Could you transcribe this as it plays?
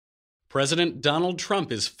President Donald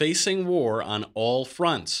Trump is facing war on all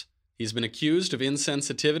fronts. He's been accused of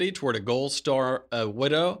insensitivity toward a Gold Star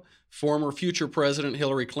widow. Former future President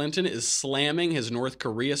Hillary Clinton is slamming his North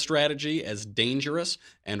Korea strategy as dangerous,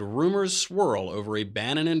 and rumors swirl over a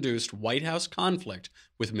Bannon-induced White House conflict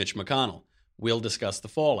with Mitch McConnell. We'll discuss the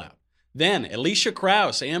fallout. Then, Alicia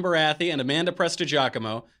Krause, Amber Athey, and Amanda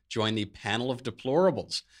Prestigiacomo join the panel of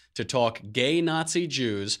deplorables to talk gay Nazi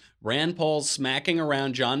Jews, Rand Paul's smacking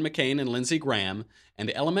around John McCain and Lindsey Graham,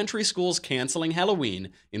 and elementary schools canceling Halloween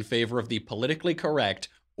in favor of the politically correct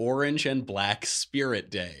Orange and Black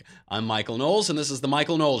Spirit Day. I'm Michael Knowles, and this is The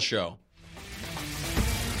Michael Knowles Show.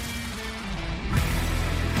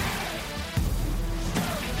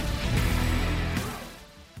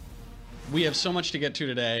 We have so much to get to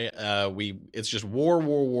today. It's just war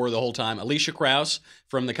the whole time. Alicia Krause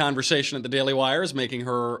from The Conversation at the Daily Wire is making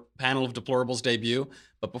her panel of deplorables debut.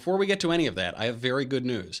 But before we get to any of that, I have very good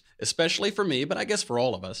news, especially for me, but I guess for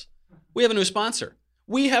all of us. We have a new sponsor.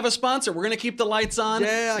 We have a sponsor. We're going to keep the lights on.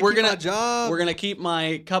 Yeah, we're keep my job. We're going to keep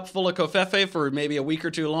my cup full of Covfefe for maybe a week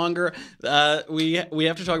or two longer. We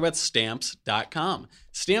have to talk about Stamps.com.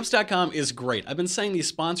 Stamps.com is great. I've been saying these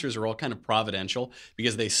sponsors are all kind of providential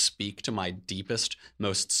because they speak to my deepest,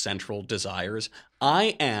 most central desires.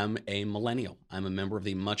 I am a millennial. I'm a member of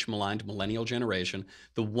the much maligned millennial generation.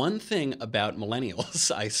 The one thing about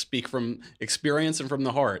millennials, I speak from experience and from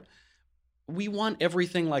the heart, we want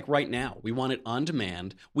everything like right now. We want it on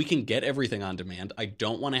demand. We can get everything on demand. I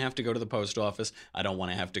don't want to have to go to the post office. I don't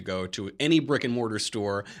want to have to go to any brick and mortar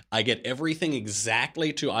store. I get everything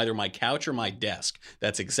exactly to either my couch or my desk.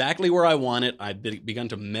 That's exactly where I want it. I've begun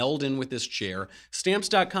to meld in with this chair.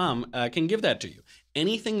 Stamps.com can give that to you.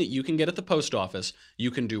 Anything that you can get at the post office,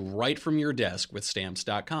 you can do right from your desk with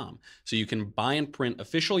Stamps.com. So you can buy and print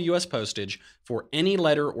official U.S. postage for any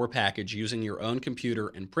letter or package using your own computer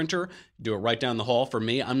and printer. Do it right down the hall. For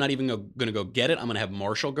me, I'm not even going to go get it. I'm going to have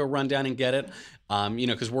Marshall go run down and get it.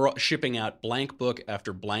 Because we're shipping out blank book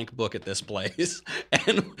after blank book at this place.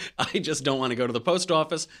 And I just don't want to go to the post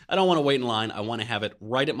office. I don't want to wait in line. I want to have it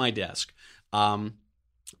right at my desk.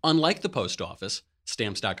 Unlike the post office,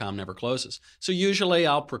 Stamps.com never closes. So usually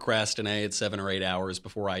I'll procrastinate 7 or 8 hours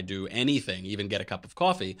before I do anything, even get a cup of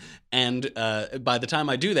coffee. And by the time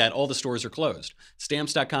I do that, all the stores are closed.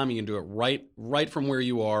 Stamps.com, you can do it right from where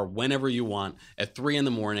you are, whenever you want, at 3 in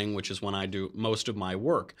the morning, which is when I do most of my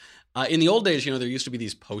work. In the old days, there used to be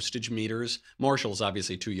these postage meters. Marshall's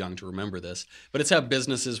obviously too young to remember this, but it's how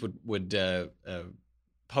businesses would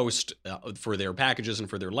post for their packages and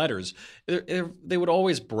for their letters. They would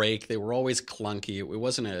always break. They were always clunky. It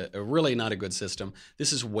wasn't a really not a good system.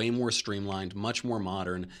 This is way more streamlined, much more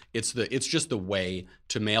modern. It's just the way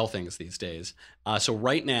to mail things these days. So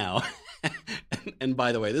right now, and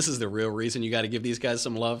by the way, this is the real reason you got to give these guys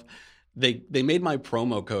some love. They made my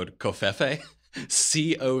promo code Covfefe. Covfefe.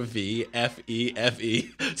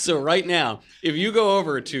 So right now, if you go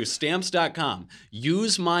over to Stamps.com,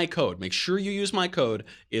 use my code. Make sure you use my code.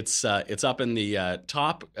 It's up in the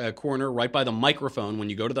top corner right by the microphone when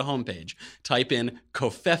you go to the homepage. Type in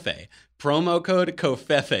Covfefe. Promo code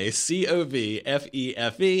Covfefe,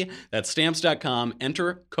 Covfefe. That's Stamps.com.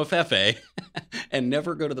 Enter Covfefe and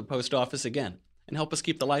never go to the post office again. And help us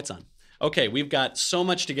keep the lights on. Okay, we've got so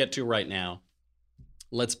much to get to right now.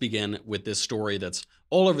 Let's begin with this story that's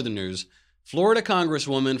all over the news. Florida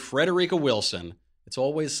Congresswoman Frederica Wilson, it's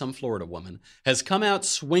always some Florida woman, has come out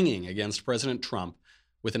swinging against President Trump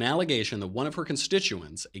with an allegation that one of her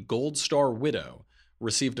constituents, a Gold Star widow,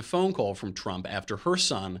 received a phone call from Trump after her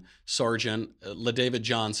son, Sergeant LaDavid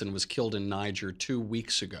Johnson, was killed in Niger 2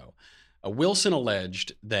 weeks ago. Wilson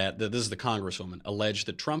alleged that this is the Congresswoman, alleged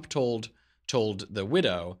that Trump told the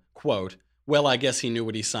widow, quote, "Well, I guess he knew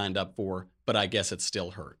what he signed up for, but I guess it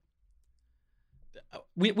still hurt."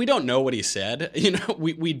 We don't know what he said.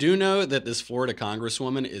 We do know that this Florida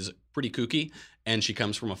Congresswoman is pretty kooky, and she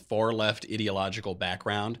comes from a far left ideological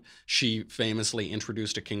background. She famously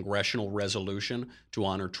introduced a congressional resolution to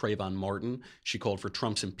honor Trayvon Martin. She called for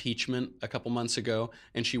Trump's impeachment a couple months ago,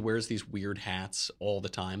 and she wears these weird hats all the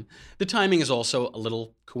time. The timing is also a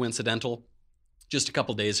little coincidental. Just a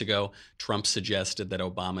couple days ago, Trump suggested that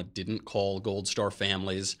Obama didn't call Gold Star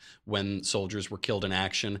families when soldiers were killed in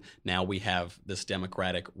action. Now we have this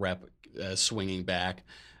Democratic rep swinging back.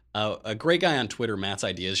 A great guy on Twitter, Matt's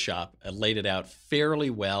Ideas Shop, laid it out fairly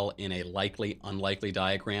well in a likely, unlikely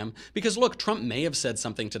diagram. Because look, Trump may have said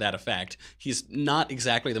something to that effect. He's not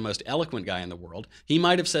exactly the most eloquent guy in the world. He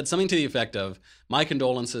might have said something to the effect of, "My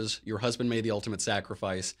condolences, your husband made the ultimate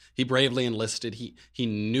sacrifice. He bravely enlisted. He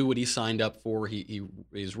knew what he signed up for.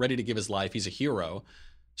 He's ready to give his life. He's a hero.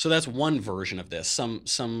 So that's one version of this,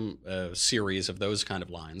 some series of those kind of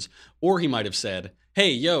lines. Or he might have said, hey,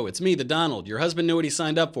 yo, it's me, the Donald. Your husband knew what he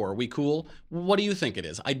signed up for. Are we cool? What do you think it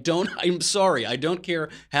is? I'm sorry. I don't care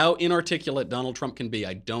how inarticulate Donald Trump can be.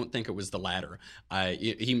 I don't think it was the latter.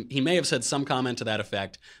 He may have said some comment to that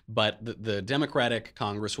effect, but the Democratic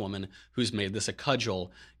Congresswoman who's made this a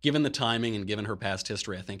cudgel, given the timing and given her past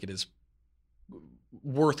history, I think it is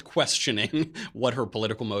worth questioning what her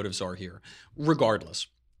political motives are here. Regardless,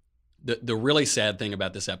 the really sad thing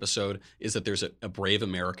about this episode is that there's a brave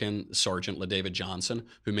American, Sergeant LaDavid Johnson,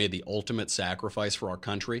 who made the ultimate sacrifice for our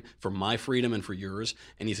country, for my freedom and for yours,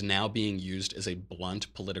 and he's now being used as a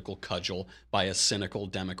blunt political cudgel by a cynical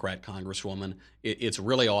Democrat congresswoman. It's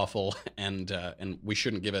really awful, and we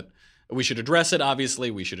shouldn't give it. We should address it, obviously.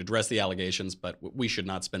 We should address the allegations, but we should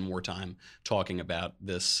not spend more time talking about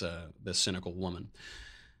this cynical woman.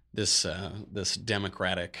 This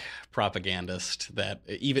Democratic propagandist that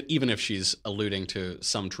even if she's alluding to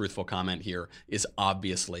some truthful comment here, is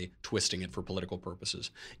obviously twisting it for political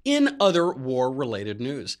purposes. In other war-related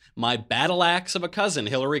news, my battle axe of a cousin,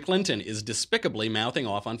 Hillary Clinton, is despicably mouthing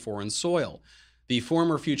off on foreign soil. The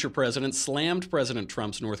former future president slammed President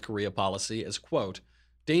Trump's North Korea policy as, quote,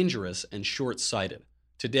 dangerous and short-sighted,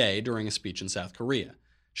 today during a speech in South Korea.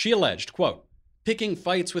 She alleged, quote, picking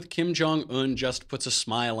fights with Kim Jong-un just puts a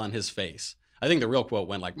smile on his face. I think the real quote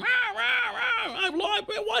went like, rah, rah,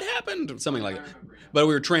 rah, what happened? Something like that. But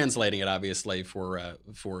we were translating it, obviously, for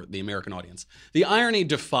the American audience. The irony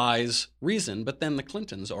defies reason, but then the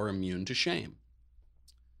Clintons are immune to shame.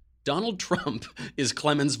 Donald Trump is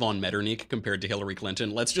Clemens von Metternich compared to Hillary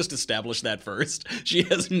Clinton. Let's just establish that first. She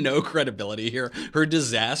has no credibility here. Her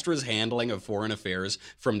disastrous handling of foreign affairs,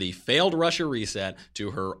 from the failed Russia reset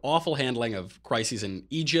to her awful handling of crises in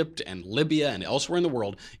Egypt and Libya and elsewhere in the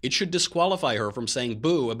world, it should disqualify her from saying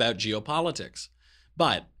boo about geopolitics.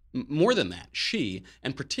 But more than that, she,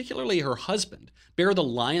 and particularly her husband, bear the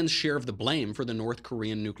lion's share of the blame for the North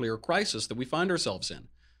Korean nuclear crisis that we find ourselves in.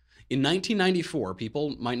 In 1994,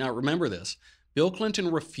 people might not remember this, Bill Clinton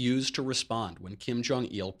refused to respond when Kim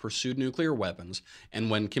Jong-il pursued nuclear weapons and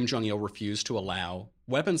when Kim Jong-il refused to allow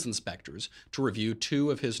weapons inspectors to review 2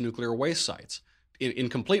 of his nuclear waste sites, in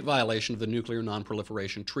complete violation of the Nuclear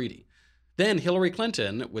Non-Proliferation Treaty. Then Hillary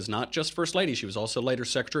Clinton was not just First Lady, she was also later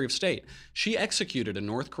Secretary of State. She executed a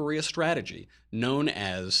North Korea strategy known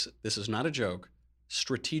as, this is not a joke,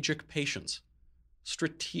 strategic patience.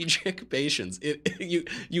 Strategic patience.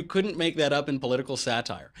 You couldn't make that up in political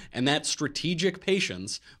satire. And that strategic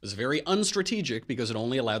patience was very unstrategic because it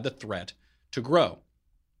only allowed the threat to grow.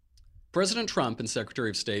 President Trump and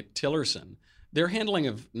Secretary of State Tillerson, their handling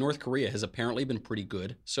of North Korea has apparently been pretty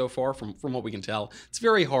good so far from what we can tell. It's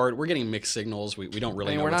very hard. We're getting mixed signals. We don't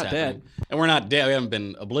really know what's happening. Dead. And we're not dead. We haven't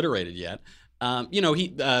been obliterated yet.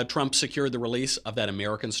 Trump secured the release of that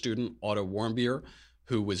American student, Otto Warmbier,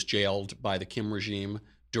 who was jailed by the Kim regime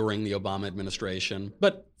during the Obama administration.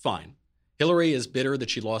 But fine. Hillary is bitter that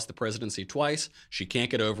she lost the presidency twice. She can't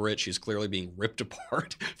get over it. She's clearly being ripped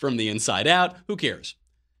apart from the inside out. Who cares?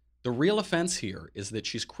 The real offense here is that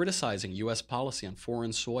she's criticizing U.S. policy on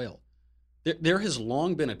foreign soil. There has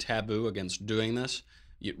long been a taboo against doing this.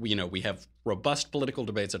 We have robust political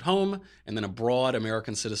debates at home, and then abroad,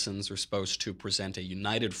 American citizens are supposed to present a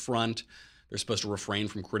united front. They're supposed to refrain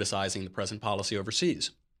from criticizing the present policy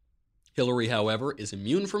overseas. Hillary, however, is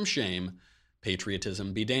immune from shame.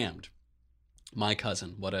 Patriotism be damned. My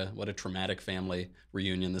cousin, what a traumatic family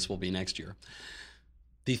reunion this will be next year.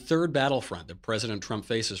 The third battlefront that President Trump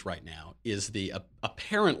faces right now is the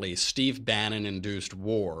apparently Steve Bannon-induced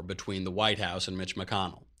war between the White House and Mitch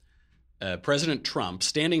McConnell. President Trump,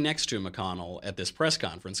 standing next to McConnell at this press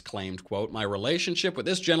conference, claimed, quote, my relationship with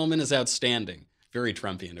this gentleman is outstanding. Very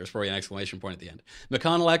Trumpian. There's probably an exclamation point at the end.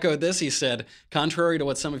 McConnell echoed this. He said, contrary to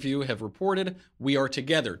what some of you have reported, we are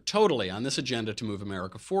together totally on this agenda to move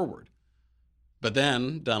America forward. But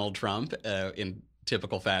then Donald Trump, in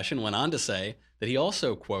typical fashion, went on to say that he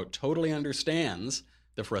also, quote, totally understands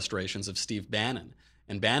the frustrations of Steve Bannon.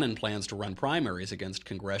 And Bannon plans to run primaries against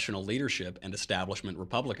congressional leadership and establishment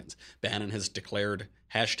Republicans. Bannon has declared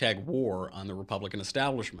hashtag war on the Republican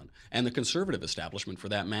establishment and the conservative establishment for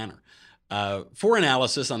that matter. For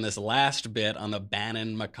analysis on this last bit on the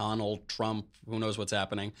Bannon, McConnell, Trump, who knows what's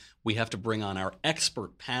happening, we have to bring on our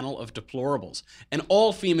expert panel of deplorables. An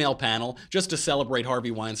all-female panel, just to celebrate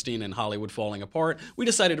Harvey Weinstein and Hollywood falling apart. We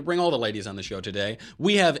decided to bring all the ladies on the show today.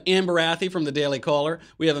 We have Amber Athey from the Daily Caller.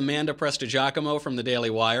 We have Amanda Prestigiacomo from the Daily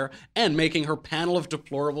Wire. And making her panel of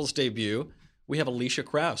deplorables debut, we have Alicia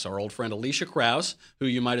Krause, our old friend Alicia Krause, who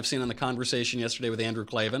you might have seen on The Conversation yesterday with Andrew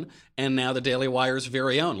Klavan, and now the Daily Wire's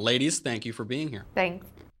very own. Ladies, thank you for being here. Thanks.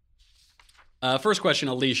 First question,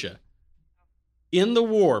 Alicia. In the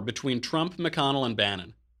war between Trump, McConnell, and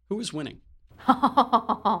Bannon, who is winning?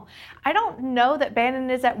 I don't know that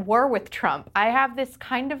Bannon is at war with Trump. I have this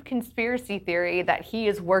kind of conspiracy theory that he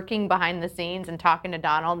is working behind the scenes and talking to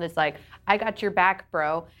Donald and is like, I got your back,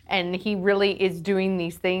 bro. And he really is doing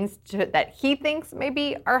these things that he thinks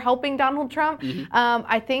maybe are helping Donald Trump.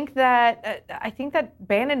 I think that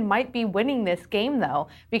Bannon might be winning this game, though,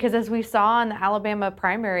 because as we saw in the Alabama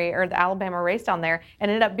primary or the Alabama race down there, it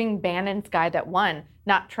ended up being Bannon's guy that won,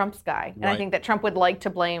 not Trump's guy. And I think that Trump would like to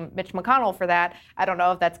blame Mitch McConnell for that. I don't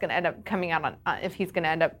know if that's going to end up coming out on, if he's going to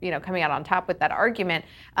end up, coming out on top with that argument.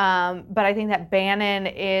 But I think that Bannon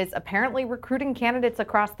is apparently recruiting candidates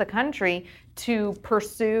across the country to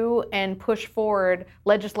pursue and push forward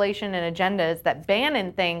legislation and agendas that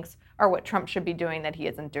Bannon thinks are what Trump should be doing that he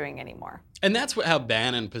isn't doing anymore. And that's how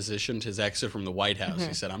Bannon positioned his exit from the White House.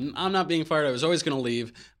 He said, I'm not being fired. I was always going to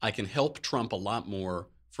leave. I can help Trump a lot more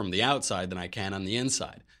from the outside than I can on the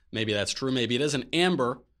inside. Maybe that's true. Maybe it isn't.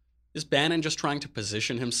 Amber, is Bannon just trying to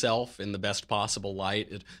position himself in the best possible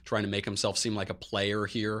light, trying to make himself seem like a player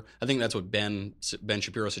here? I think that's what Ben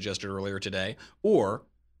Shapiro suggested earlier today. Or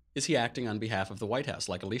is he acting on behalf of the White House,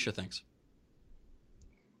 like Alicia thinks?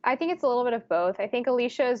 I think it's a little bit of both. I think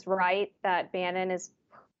Alicia is right that Bannon is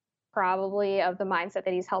probably of the mindset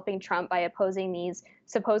that he's helping Trump by opposing these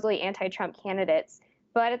supposedly anti-Trump candidates.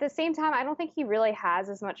 But at the same time, I don't think he really has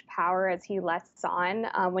as much power as he lets on.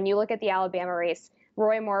 When you look at the Alabama race,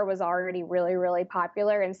 Roy Moore was already really, really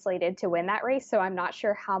popular and slated to win that race. So I'm not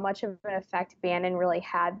sure how much of an effect Bannon really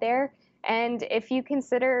had there. And if you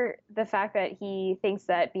consider the fact that he thinks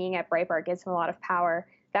that being at Breitbart gives him a lot of power,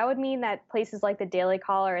 that would mean that places like the Daily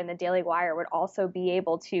Caller and the Daily Wire would also be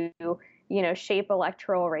able to, shape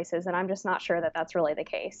electoral races. And I'm just not sure that that's really the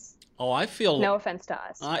case. Oh, I feel... No offense to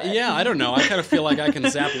us. Yeah, I don't know. I kind of feel like I can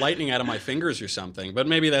zap lightning out of my fingers or something, but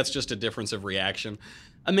maybe that's just a difference of reaction.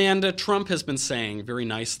 Amanda, Trump has been saying very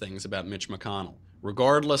nice things about Mitch McConnell,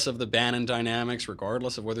 regardless of the Bannon dynamics,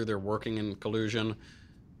 regardless of whether they're working in collusion.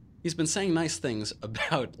 He's been saying nice things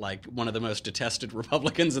about, like, one of the most detested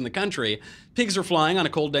Republicans in the country. Pigs are flying on a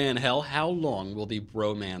cold day in hell. How long will the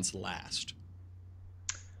bromance last?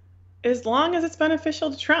 As long as it's beneficial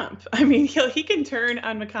to Trump. I mean, he can turn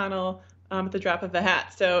on McConnell at the drop of a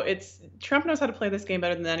hat. So Trump knows how to play this game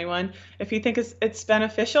better than anyone. If you think it's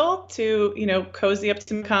beneficial to, cozy up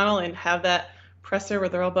to McConnell and have that presser where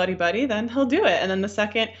they're all buddy-buddy, then he'll do it. And then the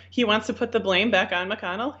second he wants to put the blame back on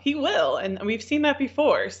McConnell, he will. And we've seen that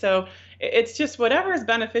before. So it's just whatever is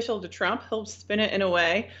beneficial to Trump, he'll spin it in a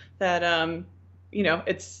way that,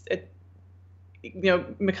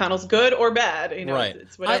 McConnell's good or bad. Right.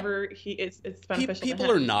 It's whatever it's beneficial People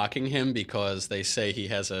to him. are knocking him because they say he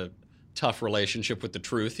has a tough relationship with the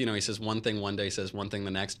truth. He says one thing one day, says one thing the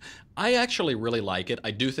next. I actually really like it. I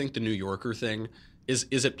do think the New Yorker thing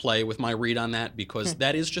is at play with my read on that, because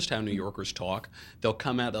that is just how New Yorkers talk. They'll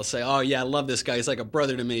come out, they'll say, "Oh yeah, I love this guy. He's like a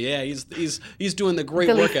brother to me. Yeah, he's doing the great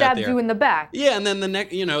work out there." He stabs you in the back. Yeah, and then the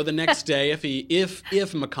next day, if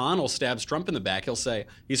McConnell stabs Trump in the back, he'll say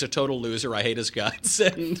he's a total loser. I hate his guts,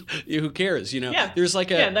 and who cares? Yeah. There's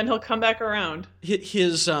like and then he'll come back around.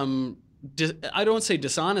 His I don't say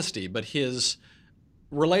dishonesty, but his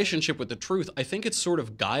relationship with the truth, I think it's sort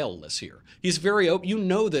of guileless here. He's very open. You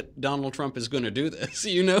know that Donald Trump is going to do this.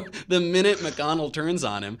 The minute McConnell turns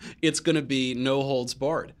on him, it's going to be no holds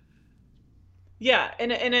barred. Yeah,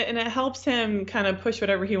 and it helps him kind of push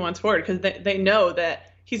whatever he wants forward, because they know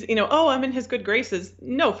that he's, I'm in his good graces.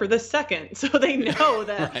 No, for this second. So they know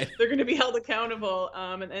that right. They're going to be held accountable.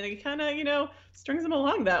 And he kind of, strings them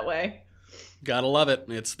along that way. Gotta love it.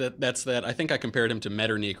 That's that. I think I compared him to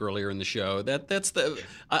Metternich earlier in the show.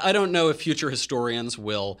 I don't know if future historians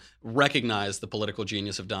will recognize the political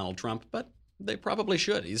genius of Donald Trump, but they probably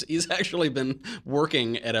should. He's actually been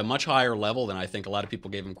working at a much higher level than I think a lot of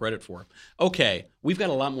people gave him credit for. Okay, we've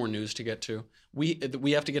got a lot more news to get to.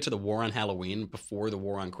 We have to get to the war on Halloween before the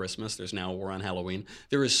war on Christmas. There's now a war on Halloween.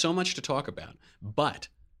 There is so much to talk about, but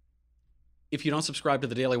if you don't subscribe to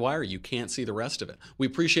the Daily Wire, you can't see the rest of it. We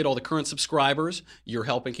appreciate all the current subscribers. You're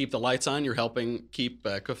helping keep the lights on. You're helping keep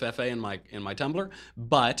Covfefe in my Tumblr.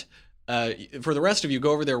 But for the rest of you,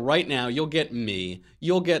 go over there right now. You'll get me.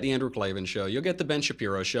 You'll get the Andrew Klavan Show. You'll get the Ben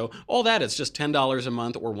Shapiro Show. All that, it's just $10 a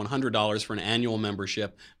month or $100 for an annual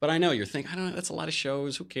membership. But I know you're thinking, I don't know, that's a lot of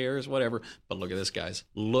shows. Who cares? Whatever. But look at this, guys.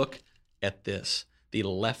 Look at this. the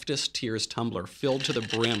Leftist Tears tumbler filled to the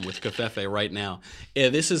brim with covfefe right now.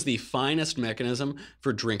 This is the finest mechanism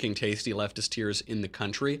for drinking tasty Leftist Tears in the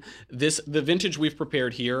country. The vintage we've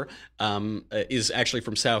prepared here is actually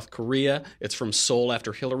from South Korea. It's from Seoul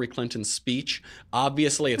after Hillary Clinton's speech.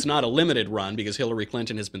 Obviously, it's not a limited run because Hillary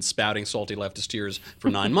Clinton has been spouting salty Leftist Tears for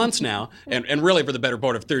 9 months now, and really for the better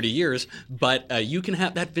part of 30 years. But you can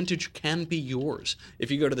have that vintage can be yours if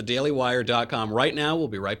you go to thedailywire.com right now. We'll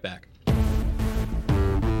be right back.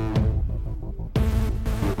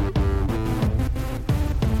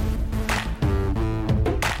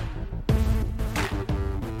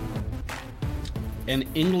 An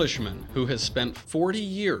Englishman who has spent 40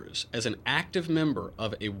 years as an active member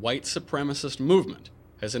of a white supremacist movement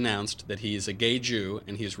has announced that he is a gay Jew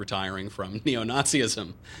and he's retiring from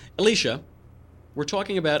neo-Nazism. Alicia, we're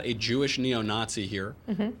talking about a Jewish neo-Nazi here.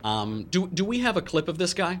 Mm-hmm. Do we have a clip of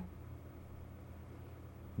this guy?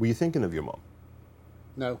 Were you thinking of your mom?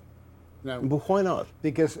 No. But why not?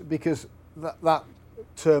 Because that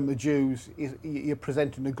term, the Jews, you're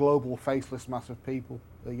presenting a global faceless mass of people.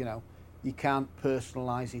 You can't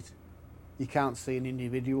personalise it. You can't see an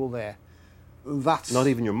individual there. That's not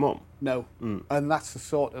even your mum. No, and that's the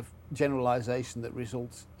sort of generalisation that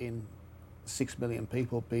results in 6 million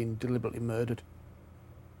people being deliberately murdered.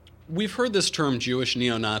 We've heard this term Jewish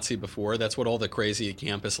neo-Nazi before. That's what all the crazy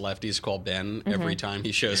campus lefties call Ben every time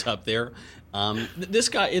he shows up there. This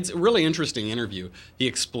guy, it's a really interesting interview. He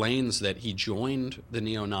explains that he joined the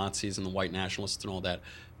neo-Nazis and the white nationalists and all that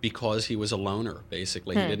because he was a loner,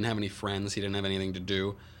 basically. He didn't have any friends. He didn't have anything to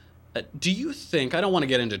do. Do you think, I don't want to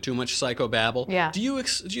get into too much psychobabble, do you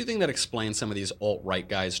think that explains some of these alt-right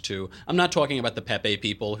guys too? I'm not talking about the Pepe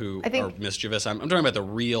people who are mischievous. I'm talking about the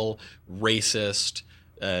real racist,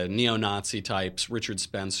 neo-Nazi types, Richard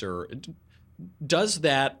Spencer. Does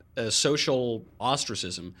that social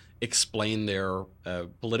ostracism explain their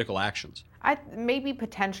political actions? Maybe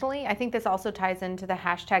potentially. I think this also ties into the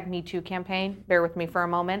hashtag #MeToo campaign. Bear with me for a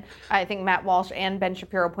moment. I think Matt Walsh and Ben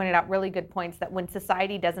Shapiro pointed out really good points that when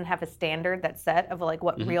society doesn't have a standard that's set of like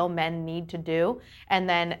what real men need to do, and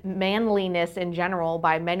then manliness in general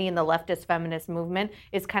by many in the leftist feminist movement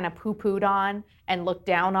is kind of poo-pooed on and looked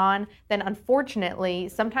down on, then unfortunately,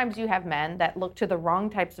 sometimes you have men that look to the wrong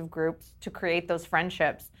types of groups to create those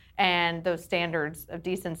friendships and those standards of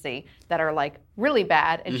decency that are like really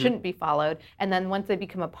bad and shouldn't be followed. And then once they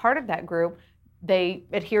become a part of that group, they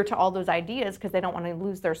adhere to all those ideas because they don't want to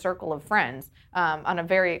lose their circle of friends. On a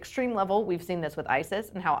very extreme level, we've seen this with ISIS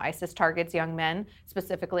and how ISIS targets young men,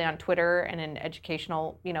 specifically on Twitter and in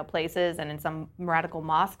educational places and in some radical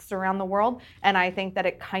mosques around the world. And I think that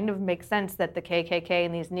it kind of makes sense that the KKK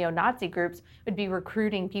and these neo-Nazi groups would be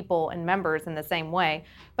recruiting people and members in the same way.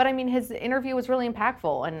 But I mean, his interview was really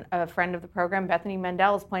impactful. And a friend of the program, Bethany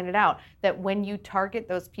Mendel, has pointed out that when you target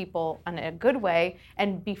those people in a good way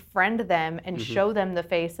and befriend them and show them the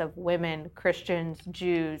face of women, Christians,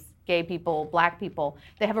 Jews, gay people, black people,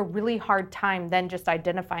 they have a really hard time then just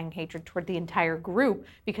identifying hatred toward the entire group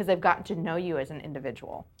because they've gotten to know you as an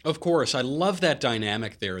individual. Of course. I love that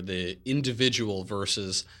dynamic there, the individual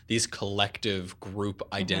versus these collective group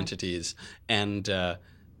identities. And I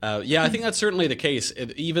think that's certainly the case.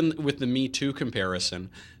 Even with the Me Too comparison,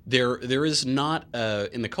 there is not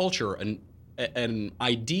in the culture an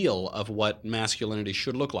ideal of what masculinity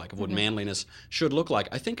should look like, of what manliness should look like.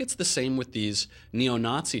 I think it's the same with these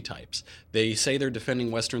neo-Nazi types. They say they're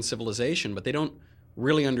defending Western civilization, but they don't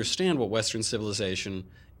really understand what Western civilization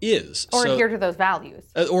is. Or adhere to those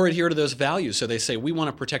values. So they say, we want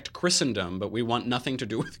to protect Christendom, but we want nothing to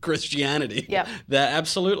do with Christianity. Yep. That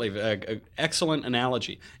absolutely, excellent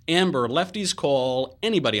analogy. Amber, lefties call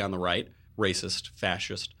anybody on the right racist,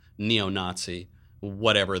 fascist, neo-Nazi,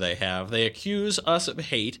 whatever they have. They accuse us of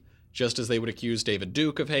hate, just as they would accuse David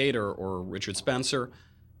Duke of hate or Richard Spencer.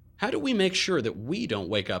 How do we make sure that we don't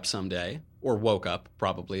wake up someday, or woke up,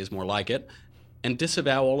 probably is more like it, and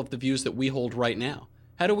disavow all of the views that we hold right now?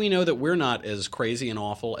 How do we know that we're not as crazy and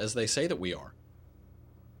awful as they say that we are?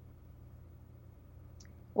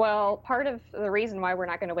 Well, part of the reason why we're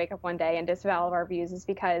not going to wake up one day and disavow all of our views is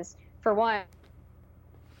because, for one,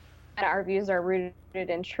 our views are rooted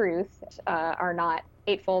in truth, are not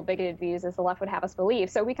hateful, bigoted views as the left would have us believe.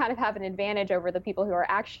 So we kind of have an advantage over the people who are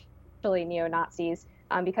actually neo-Nazis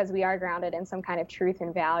because we are grounded in some kind of truth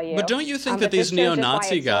and value. But don't you think that these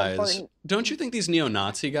neo-Nazi guys, don't you think these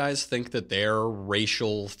neo-Nazi guys think that their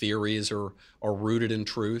racial theories are rooted in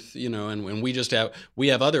truth? And we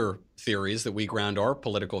have other theories that we ground our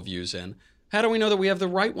political views in. How do we know that we have the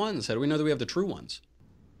right ones? How do we know that we have the true ones?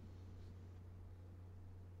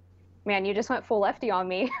 Man, you just went full lefty on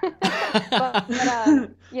me.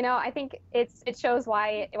 You know, I think it shows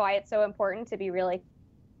why it's so important to be really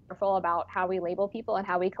careful about how we label people and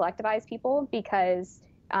how we collectivize people, because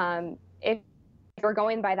if we're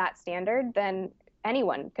going by that standard, then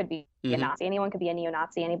anyone could be a Nazi, anyone could be a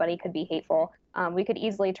neo-Nazi, anybody could be hateful. We could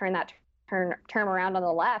easily turn that term around on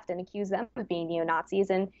the left and accuse them of being neo-Nazis,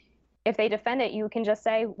 and if they defend it, you can just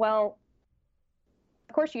say, well,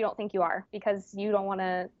 of course you don't think you are, because you don't want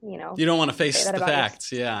to, you don't want to face the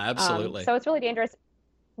facts. Yeah, absolutely. So it's really dangerous.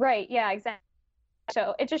 Right. Yeah, exactly.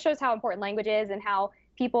 So it just shows how important language is, and how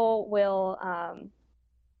people will,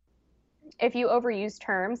 if you overuse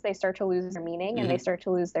terms, they start to lose their meaning and they start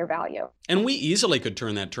to lose their value. And we easily could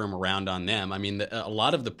turn that term around on them. I mean, a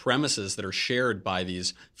lot of the premises that are shared by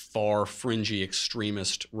these far fringy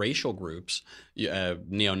extremist racial groups,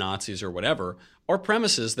 neo-Nazis or whatever, are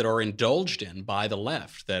premises that are indulged in by the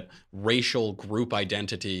left, that racial group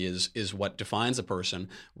identity is what defines a person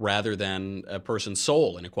rather than a person's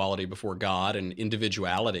soul and equality before God and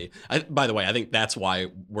individuality. By the way, I think that's why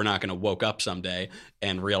we're not going to woke up someday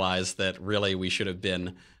and realize that really we should have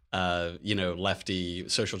been lefty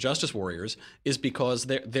social justice warriors, is because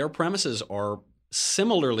their premises are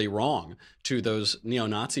similarly wrong to those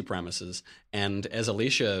neo-Nazi premises. And as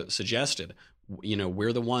Alicia suggested,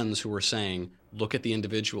 we're the ones who are saying, look at the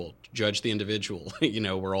individual, judge the individual.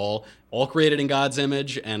 We're all created in God's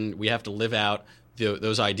image, and we have to live out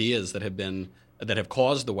those ideas that have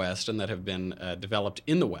caused the West and that have been developed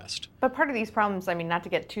in the West. But part of these problems, I mean, not to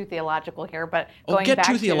get too theological here, but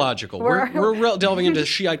theological. We're delving into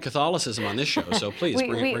Shiite Catholicism on this show, so please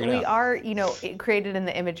bring it up. We are, created in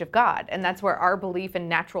the image of God, and that's where our belief in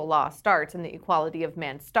natural law starts and the equality of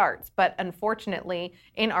man starts. But unfortunately,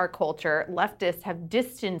 in our culture, leftists have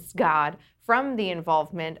distanced God from the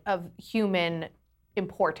involvement of human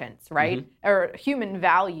importance, right? Or human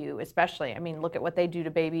value, especially. I mean, look at what they do to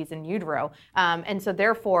babies in utero. And so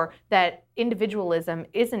therefore, that individualism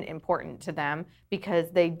isn't important to them,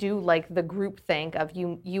 because they do like the group think of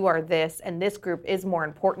you are this, and this group is more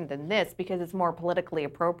important than this because it's more politically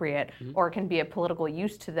appropriate, or can be a political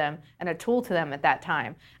use to them and a tool to them at that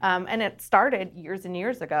time. And it started years and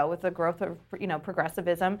years ago with the growth of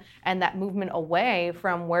progressivism and that movement away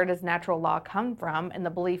from where does natural law come from, and the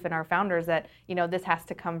belief in our founders that this has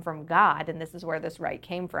to come from God, and this is where this right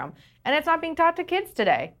came from. And it's not being taught to kids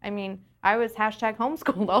today. I mean, I was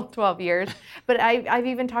 #homeschooled all 12 years, but I've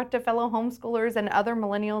even talked to fellow homeschoolers and other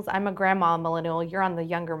millennials. I'm a grandma millennial. You're on the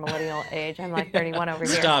younger millennial age. I'm like 31 over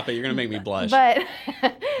here. Stop it. You're going to make me blush. But,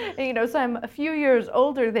 so I'm a few years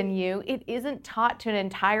older than you. It isn't taught to an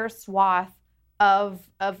entire swath of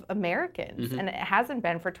Americans, and it hasn't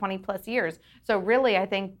been for 20 plus years. So really, I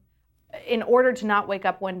think in order to not wake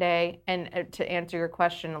up one day, and to answer your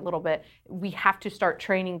question a little bit, we have to start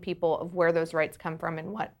training people of where those rights come from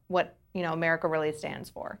and what America really stands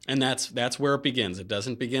for. And that's where it begins. It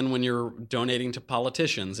doesn't begin when you're donating to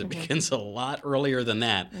politicians. It begins a lot earlier than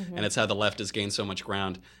that, and it's how the left has gained so much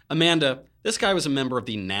ground. Amanda, this guy was a member of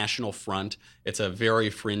the National Front. It's a very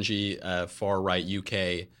fringy, far-right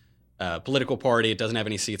UK political party. It doesn't have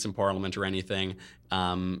any seats in parliament or anything.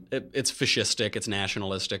 It's fascistic. It's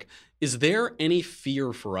nationalistic. Is there any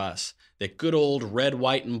fear for us that good old red,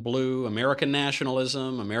 white, and blue American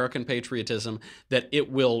nationalism, American patriotism, that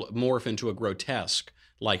it will morph into a grotesque,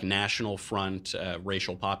 like National Front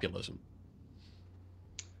racial populism?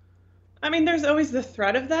 I mean, there's always the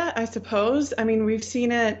threat of that, I suppose. I mean, we've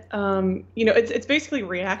seen it, it's basically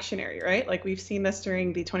reactionary, right? Like, we've seen this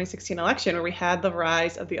during the 2016 election, where we had the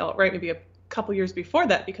rise of the alt-right maybe a couple years before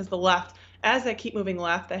that, because the left, as they keep moving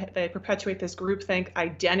left, they perpetuate this groupthink,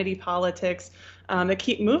 identity politics. They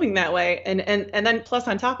keep moving that way. And then plus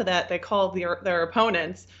on top of that, they call their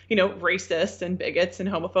opponents, racist and bigots and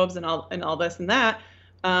homophobes and all this and that.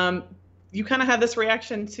 You kind of have this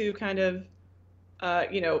reaction to kind of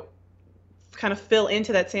fill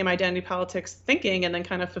into that same identity politics thinking, and then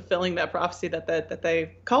kind of fulfilling that prophecy that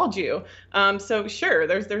they called you. So sure,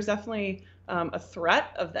 there's definitely a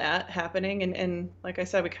threat of that happening. And like I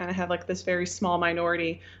said, we kind of have like this very small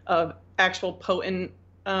minority of actual potent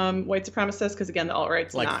white supremacists, because again, the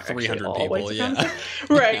alt-right's like not 300 actually all people, white supremacists.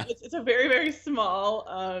 Right. It's a very, very small,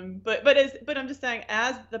 but I'm just saying,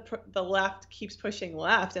 as the left keeps pushing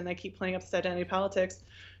left and they keep playing up this identity politics,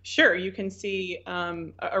 sure, you can see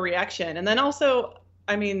a reaction. And then also,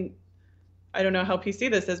 I mean, I don't know how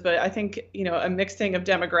PC this is, but I think, a mixing of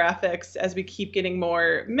demographics as we keep getting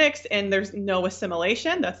more mixed, and there's no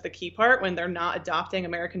assimilation. That's the key part. When they're not adopting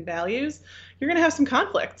American values, you're going to have some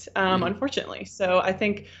conflict, unfortunately. So I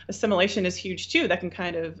think assimilation is huge too. That can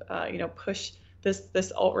kind of, push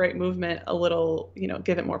this alt-right movement a little,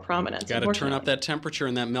 give it more prominence. Got to turn up that temperature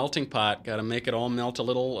in that melting pot. Got to make it all melt a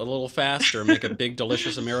little faster. Make a big,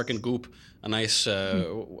 delicious American goop. A nice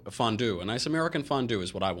fondue. A nice American fondue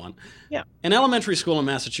is what I want. Yeah. An elementary school in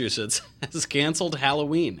Massachusetts has canceled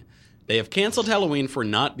Halloween. They have canceled Halloween for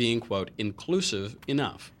not being, quote, inclusive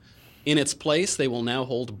enough. In its place, they will now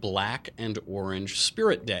hold Black and Orange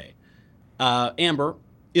Spirit Day. Amber,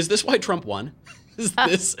 is this why Trump won? Is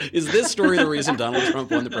this story the reason Donald Trump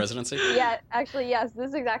won the presidency? Yeah, actually, yes, this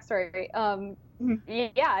is the exact story.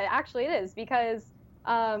 Yeah, actually it is, because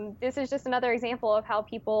this is just another example of how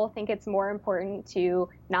people think it's more important to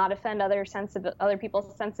not offend other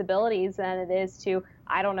people's sensibilities than it is to,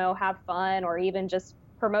 I don't know, have fun or even just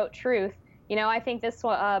promote truth. I think this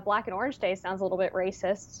Black and Orange Day sounds a little bit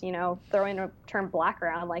racist, throwing a term black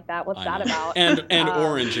around like that. What's that about? And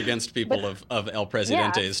orange against people of El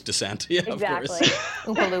Presidente's descent. Yeah, exactly.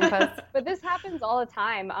 Of course. But this happens all the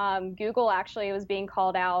time. Google actually was being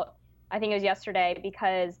called out, I think it was yesterday,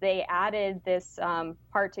 because they added this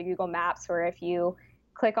part to Google Maps where if you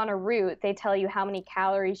click on a route, they tell you how many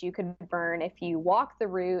calories you could burn if you walk the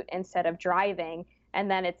route instead of driving.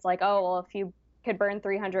 And then it's like, oh, well, if you could burn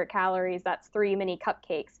 300 calories, that's 3 mini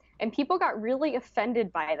cupcakes. And people got really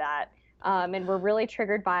offended by that and were really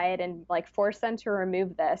triggered by it and forced them to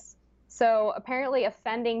remove this. So apparently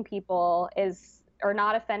offending people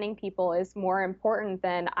not offending people is more important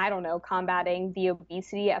than, I don't know, combating the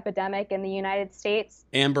obesity epidemic in the United States.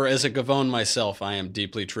 Amber, as a Gavone myself, I am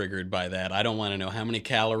deeply triggered by that. I don't want to know how many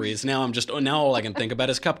calories. Now all I can think about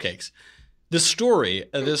is cupcakes. The story,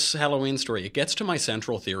 this Halloween story, it gets to my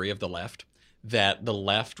central theory of the left, that the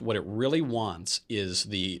left, what it really wants is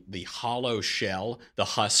the hollow shell, the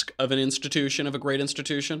husk of an institution, of a great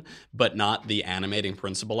institution, but not the animating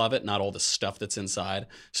principle of it, not all the stuff that's inside.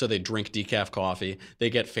 So they drink decaf coffee.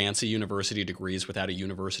 They get fancy university degrees without a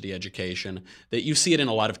university education. That you see it in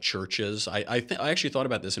a lot of churches. I actually thought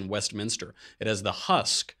about this in Westminster. It has the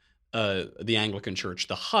husk, the Anglican Church,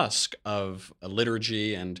 the husk of a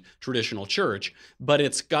liturgy and traditional church, but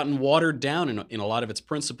it's gotten watered down in a lot of its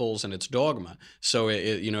principles and its dogma. So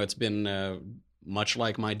it's been much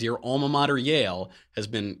like my dear alma mater Yale has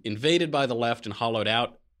been invaded by the left and hollowed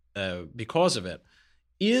out because of it.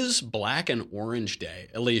 Is Black and Orange Day,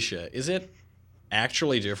 Alicia, is it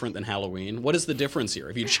actually different than Halloween? What is the difference here?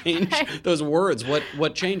 If you change those words,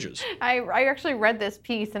 what changes? I actually read this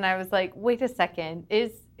piece and I was like, wait a second,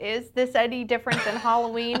 is this any different than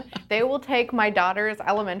Halloween? They will take my daughter's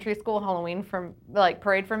elementary school Halloween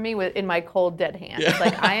parade from me in my cold dead hands.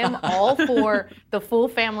 Yeah. I am all for the full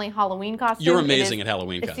family Halloween costume. You're amazing at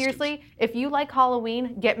Halloween costumes. Seriously, if you like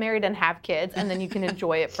Halloween, get married and have kids, and then you can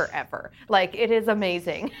enjoy it forever. It is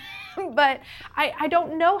amazing. But I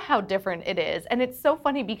don't know how different it is. And it's so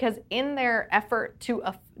funny because in their effort to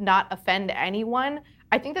not offend anyone,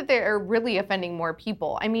 I think that they're really offending more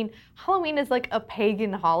people. I mean, Halloween is like a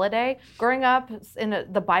pagan holiday. Growing up in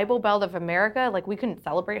the Bible Belt of America, we couldn't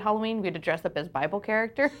celebrate Halloween. We had to dress up as Bible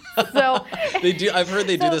characters. So they do. I've heard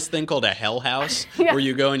they do this thing called a hell house, where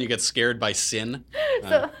you go and you get scared by sin.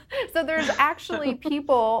 So there's actually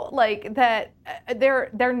people that they're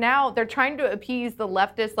trying to appease the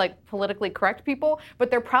leftist, politically correct people,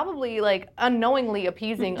 but they're probably unknowingly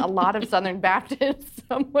appeasing a lot of Southern Baptists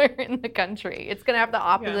somewhere in the country. It's going to have the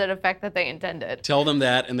opposite effect that they intended. Tell them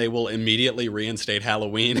that and they will immediately reinstate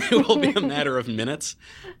Halloween. It will be a matter of minutes.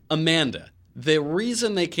 Amanda, the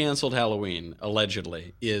reason they canceled Halloween,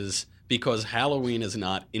 allegedly, is because Halloween is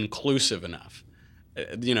not inclusive enough.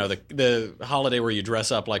 The holiday where you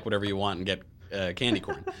dress up like whatever you want and get candy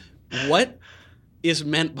corn. What is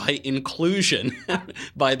meant by inclusion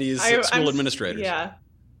by these school administrators? Yeah.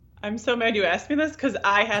 I'm so mad you asked me this because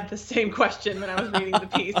I had the same question when I was reading the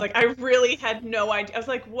piece. I really had no idea. I was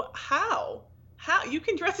like, what? How? You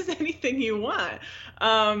can dress as anything you want.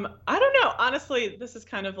 I don't know. Honestly, this is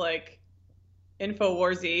kind of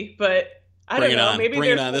InfoWarsy, but I don't know. Maybe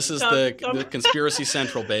bring it on. This is the Conspiracy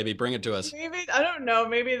Central, baby. Bring it to us. Maybe, I don't know.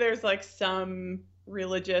 Maybe there's some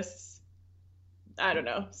religious, I don't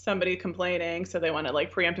know, somebody complaining, so they want to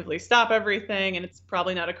preemptively stop everything, and it's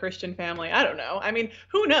probably not a Christian family. I don't know. I mean,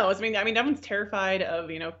 who knows? I mean, everyone's terrified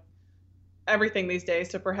of, everything these days,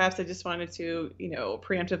 so perhaps they just wanted to,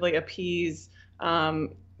 preemptively appease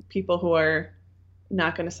people who are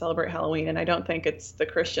not going to celebrate Halloween, and I don't think it's the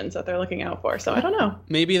Christians that they're looking out for, so I don't know.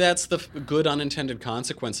 Maybe that's the good unintended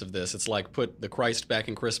consequence of this. It's put the Christ back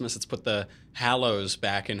in Christmas, it's put the Hallows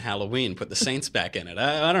back in Halloween, put the saints back in it.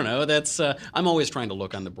 I don't know. That's I'm always trying to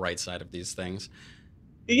look on the bright side of these things.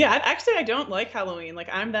 Yeah, actually, I don't like Halloween.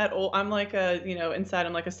 I'm that old. I'm inside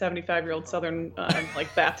I'm a 75-year-old Southern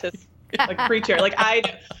Baptist like preacher. Like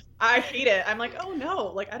I hate it. I'm like, oh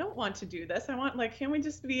no, like I don't want to do this. I want like, can we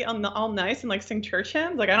just be all nice and like sing church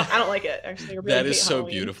hymns? Like I don't like it actually. I really That is hate so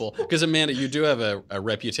Halloween. beautiful. Because Amanda, you do have a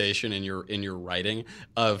reputation in your writing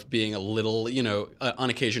of being a little,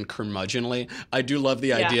 on occasion curmudgeonly. I do love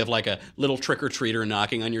the idea of like a little trick or treater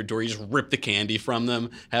knocking on your door. You just rip the candy from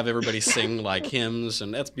them, have everybody sing like hymns,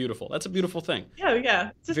 and that's beautiful. That's a beautiful thing.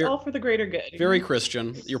 Yeah. It's just all for the greater good. Very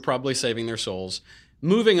Christian. You're probably saving their souls.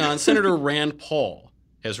 Moving on, Senator Rand Paul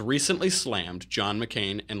has recently slammed John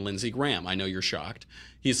McCain and Lindsey Graham. I know you're shocked.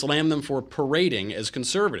 He slammed them for parading as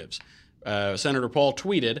conservatives. Senator Paul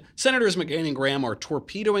tweeted, Senators McCain and Graham are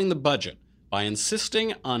torpedoing the budget by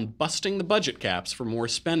insisting on busting the budget caps for more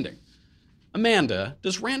spending. Amanda,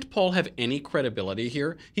 does Rand Paul have any credibility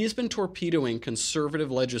here? He's been torpedoing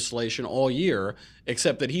conservative legislation all year,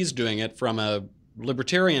 except that he's doing it from a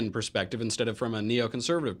libertarian perspective instead of from a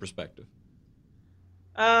neoconservative perspective.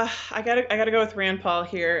 I gotta go with Rand Paul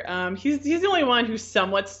here. He's the only one who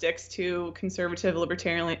somewhat sticks to conservative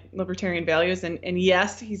libertarian values, and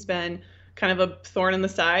yes, he's been kind of a thorn in the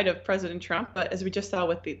side of President Trump. But as we just saw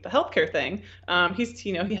with the healthcare thing,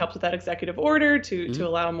 he helped with that executive order to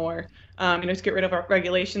allow more, to get rid of our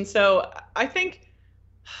regulations. So I think,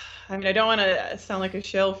 I don't want to sound like a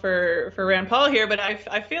shill for Rand Paul here, but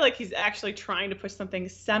I feel like he's actually trying to push something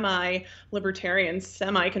semi-libertarian,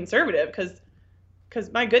 semi-conservative, because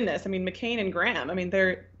my goodness, McCain and Graham,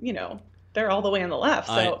 they're all the way on the left.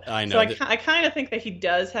 So I know. So I kind of think that he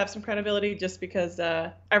does have some credibility just because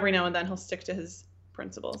every now and then he'll stick to his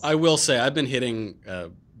principles. I will say I've been hitting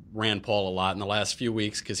Rand Paul a lot in the last few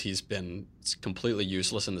weeks because he's been completely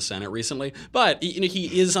useless in the Senate recently. But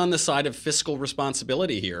he is on the side of fiscal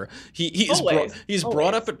responsibility here. He's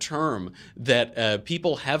brought up a term that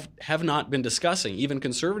people have not been discussing, even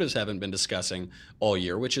conservatives haven't been discussing all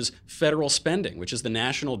year, which is federal spending, which is the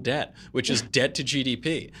national debt, which is debt to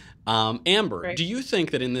GDP. Amber, right. Do you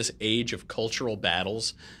think that in this age of cultural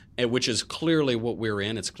battles, which is clearly what we're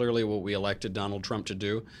in, it's clearly what we elected Donald Trump to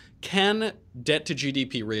do, can debt to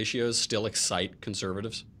GDP ratios still excite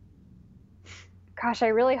conservatives? Gosh, I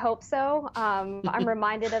really hope so. I'm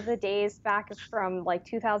reminded of the days back from like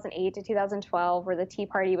 2008 to 2012 where the Tea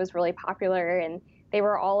Party was really popular and they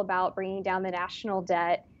were all about bringing down the national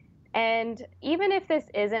debt. And even if this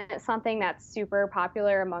isn't something that's super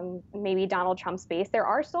popular among maybe Donald Trump's base, there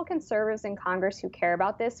are still conservatives in Congress who care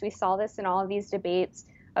about this. We saw this in all of these debates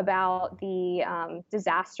about the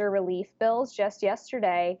disaster relief bills. Just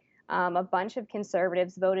yesterday, a bunch of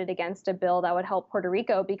conservatives voted against a bill that would help Puerto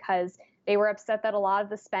Rico because they were upset that a lot of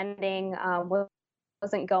the spending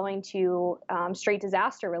wasn't going to straight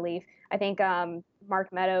disaster relief. I think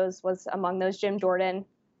Mark Meadows was among those, Jim Jordan.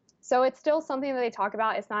 So it's still something that they talk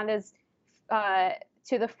about. It's not as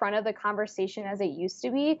to the front of the conversation as it used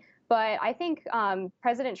to be. But I think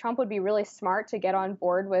President Trump would be really smart to get on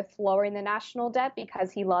board with lowering the national debt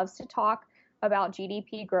because he loves to talk about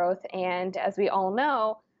GDP growth. And as we all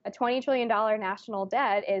know, a $20 trillion national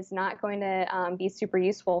debt is not going to be super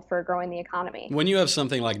useful for growing the economy. When you have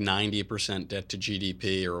something like 90% debt to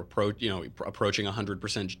GDP or approaching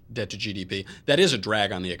 100% debt to GDP, that is a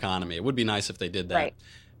drag on the economy. It would be nice if they did that. Right.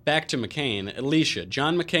 Back to McCain. Alicia,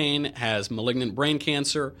 John McCain has malignant brain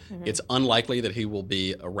cancer. Mm-hmm. It's unlikely that he will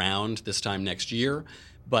be around this time next year.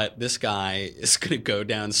 But this guy is going to go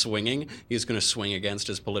down swinging. He's going to swing against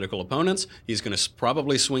his political opponents. He's going to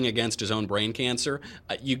probably swing against his own brain cancer.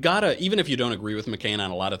 You gotta, even if you don't agree with McCain on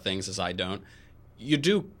a lot of things, as I don't, you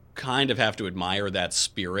do kind of have to admire that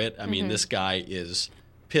spirit. I mean, this guy is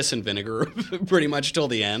piss and vinegar pretty much till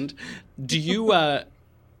the end. Do you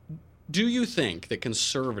think that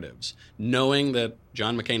conservatives, knowing that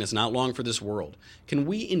John McCain is not long for this world, can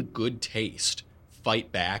we in good taste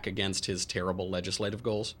fight back against his terrible legislative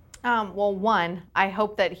goals? Well, one, I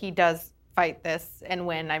hope that he does fight this and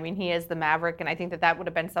win. I mean, he is the maverick, and I think that would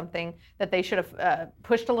have been something that they should have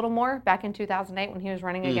pushed a little more back in 2008 when he was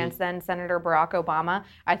running against then Senator Barack Obama.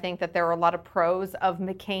 I think that there were a lot of pros of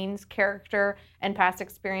McCain's character and past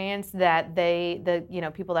experience that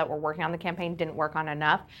the people that were working on the campaign didn't work on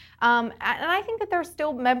enough. And I think that there's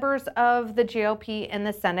still members of the GOP in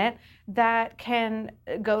the Senate that can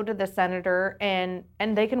go to the senator and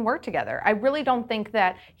they can work together. I really don't think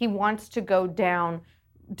that he wants to go down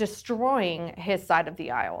destroying his side of the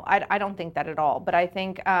aisle. I don't think that at all. But I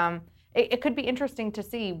think it could be interesting to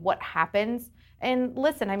see what happens. And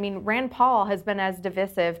listen, I mean, Rand Paul has been as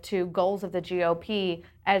divisive to goals of the GOP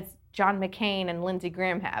as John McCain and Lindsey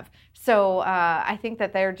Graham have. So I think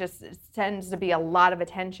that there just tends to be a lot of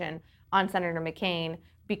attention on Senator McCain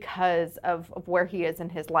because of where he is in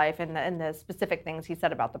his life and the specific things he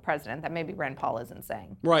said about the president that maybe Rand Paul isn't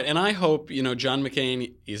saying. Right, and I hope, John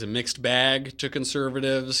McCain, he's a mixed bag to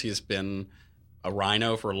conservatives. He's been a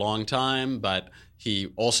rhino for a long time, but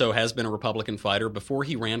he also has been a Republican fighter. Before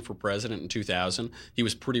he ran for president in 2000, he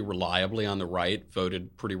was pretty reliably on the right,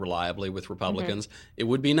 voted pretty reliably with Republicans. It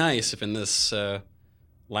would be nice if in this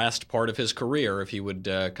last part of his career, if he would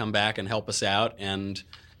come back and help us out and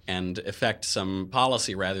affect some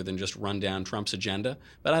policy rather than just run down Trump's agenda.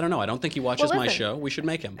 But I don't know. I don't think he watches my show. We should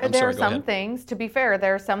make him. There are some things, to be fair,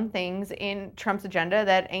 there are some things in Trump's agenda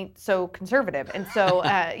that ain't so conservative. And so,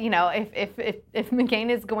 if McCain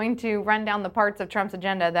is going to run down the parts of Trump's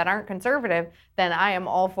agenda that aren't conservative, then I am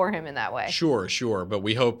all for him in that way. Sure. But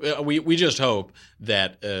we hope, we just hope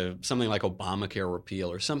that something like Obamacare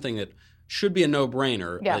repeal or something that should be a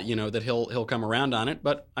no-brainer, that he'll come around on it.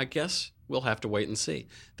 But I guess we'll have to wait and see.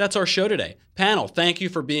 That's our show today. Panel, thank you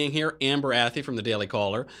for being here. Amber Athey from the Daily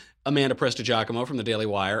Caller, Amanda Prestigiacomo from the Daily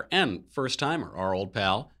Wire, and first-timer, our old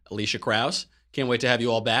pal, Alicia Krause. Can't wait to have you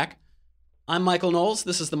all back. I'm Michael Knowles.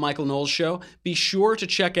 This is The Michael Knowles Show. Be sure to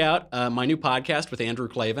check out my new podcast with Andrew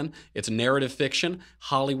Klavan. It's narrative fiction.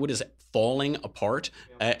 Hollywood is falling apart,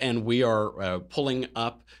 and we are pulling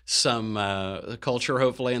up some culture,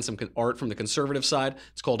 hopefully, and some art from the conservative side.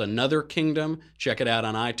 It's called Another Kingdom. Check it out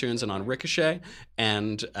on iTunes and on Ricochet.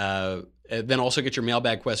 And then also get your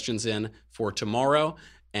mailbag questions in for tomorrow,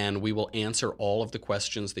 and we will answer all of the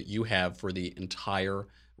questions that you have for the entire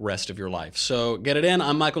rest of your life. So get it in.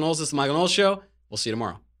 I'm Michael Knowles. This is The Michael Knowles Show. We'll see you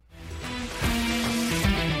tomorrow.